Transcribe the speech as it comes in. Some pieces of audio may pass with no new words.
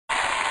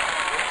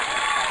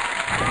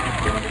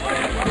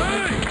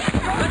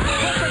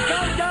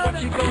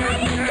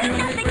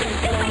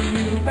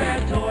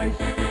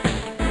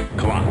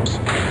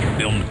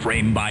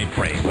frame by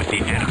frame with the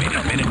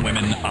animated men and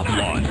women of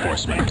law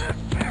enforcement.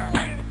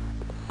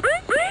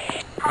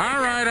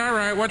 All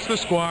right, what's the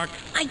squawk?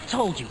 I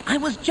told you, I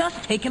was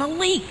just taking a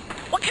leak.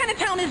 What kind of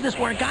town is this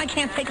where a guy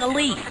can't take a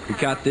leak? We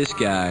caught this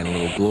guy in a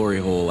little glory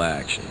hole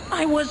action.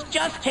 I was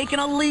just taking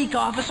a leak,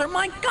 officer.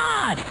 My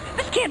God!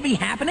 This can't be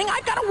happening.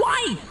 I've got a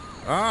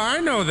wife. Oh,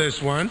 I know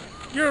this one.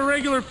 You're a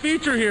regular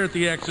feature here at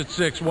the Exit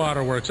 6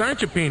 Waterworks,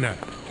 aren't you, Peanut?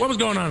 What was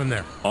going on in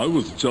there? I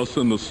was just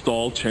in the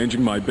stall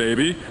changing my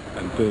baby,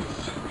 and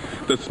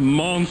this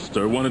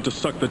monster wanted to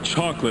suck the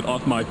chocolate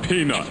off my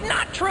peanut. It's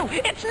not true.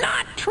 It's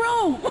not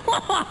true.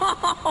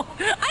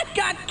 I've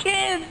got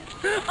kids.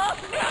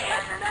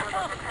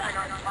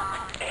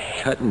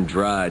 Cut and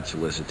dried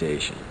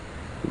solicitation.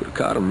 You would have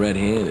caught him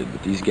red-handed,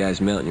 but these guys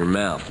melt in your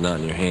mouth, not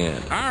in your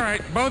hand. All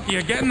right, both of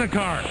you, get in the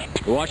car.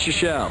 Watch your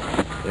shell.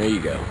 There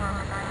you go.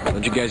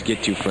 Don't you guys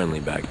get too friendly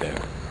back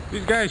there.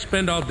 These guys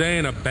spend all day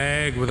in a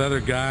bag with other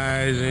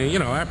guys,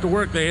 and, after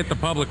work they hit the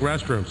public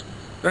restrooms.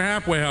 They're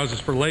halfway houses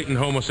for latent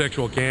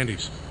homosexual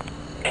candies.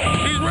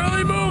 He's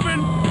really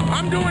moving.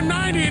 I'm doing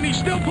 90 and he's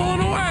still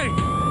pulling away.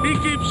 He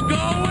keeps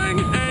going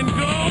and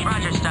going.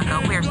 Roger,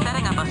 Stucco. We're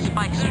setting up a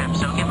spike strip,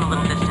 so give him a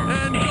little distance.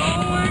 And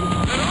going.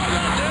 And all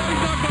that.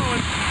 He's not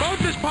going. Both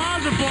his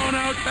paws are blown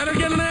out. Better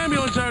get an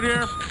ambulance out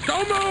here.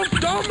 Don't move.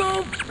 Don't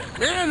move.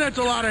 Man, that's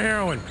a lot of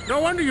heroin.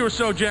 No wonder you were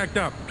so jacked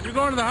up. You're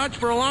going to the hutch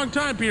for a long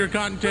time, Peter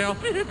Cottontail.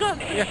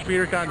 Yeah,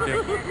 Peter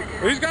Cottontail.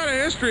 Well, he's got a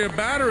history of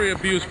battery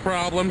abuse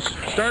problems,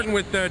 starting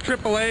with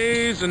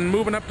AAAs and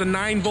moving up to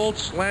 9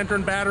 volts,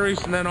 lantern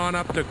batteries, and then on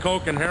up to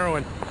coke and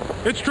heroin.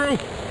 It's true.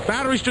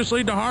 Batteries just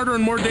lead to harder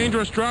and more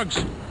dangerous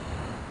drugs.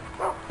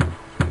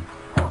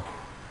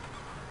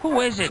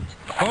 Who is it?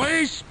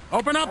 Police,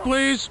 open up,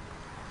 please.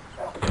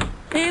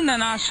 Evening,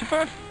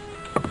 Ossifer.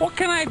 What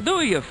can I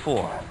do you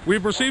for?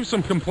 We've received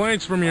some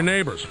complaints from your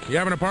neighbors. You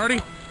having a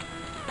party?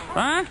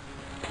 Huh?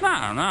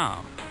 No.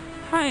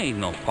 I ain't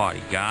no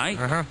party guy.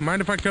 Uh-huh.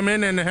 Mind if I come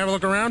in and have a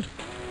look around?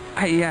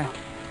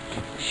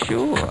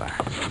 Sure.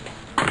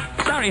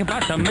 Sorry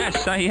about the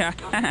mess. I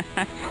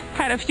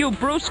had a few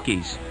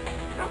brewskis.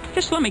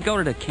 Just let me go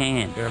to the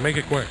can. Yeah, make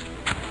it quick.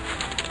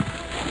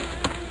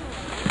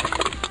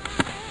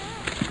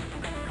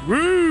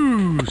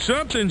 Woo!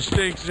 Something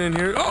stinks in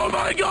here. Oh,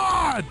 my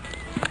God!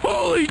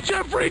 Holy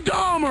Jeffrey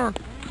Dahmer!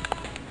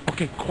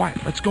 Okay,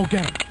 quiet. Let's go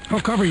get him. I'll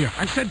cover you.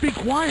 I said be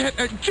quiet.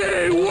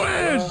 Gee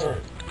whiz!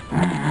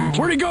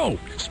 Where'd he go?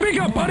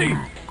 Speak up, buddy!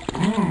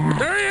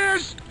 There he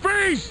is!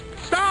 Freeze!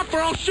 Stop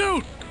or I'll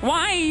shoot!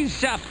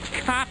 Wise up,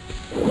 cop.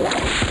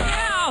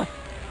 Ow!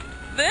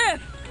 This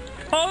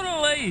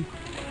totally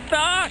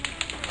stuck.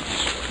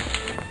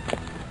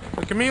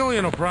 The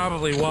chameleon will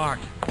probably walk.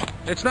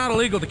 It's not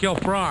illegal to kill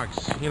frogs.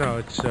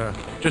 It's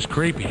just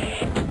creepy.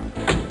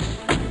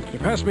 You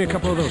pass me a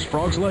couple of those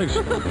frog's legs?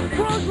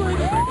 Frog's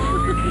legs?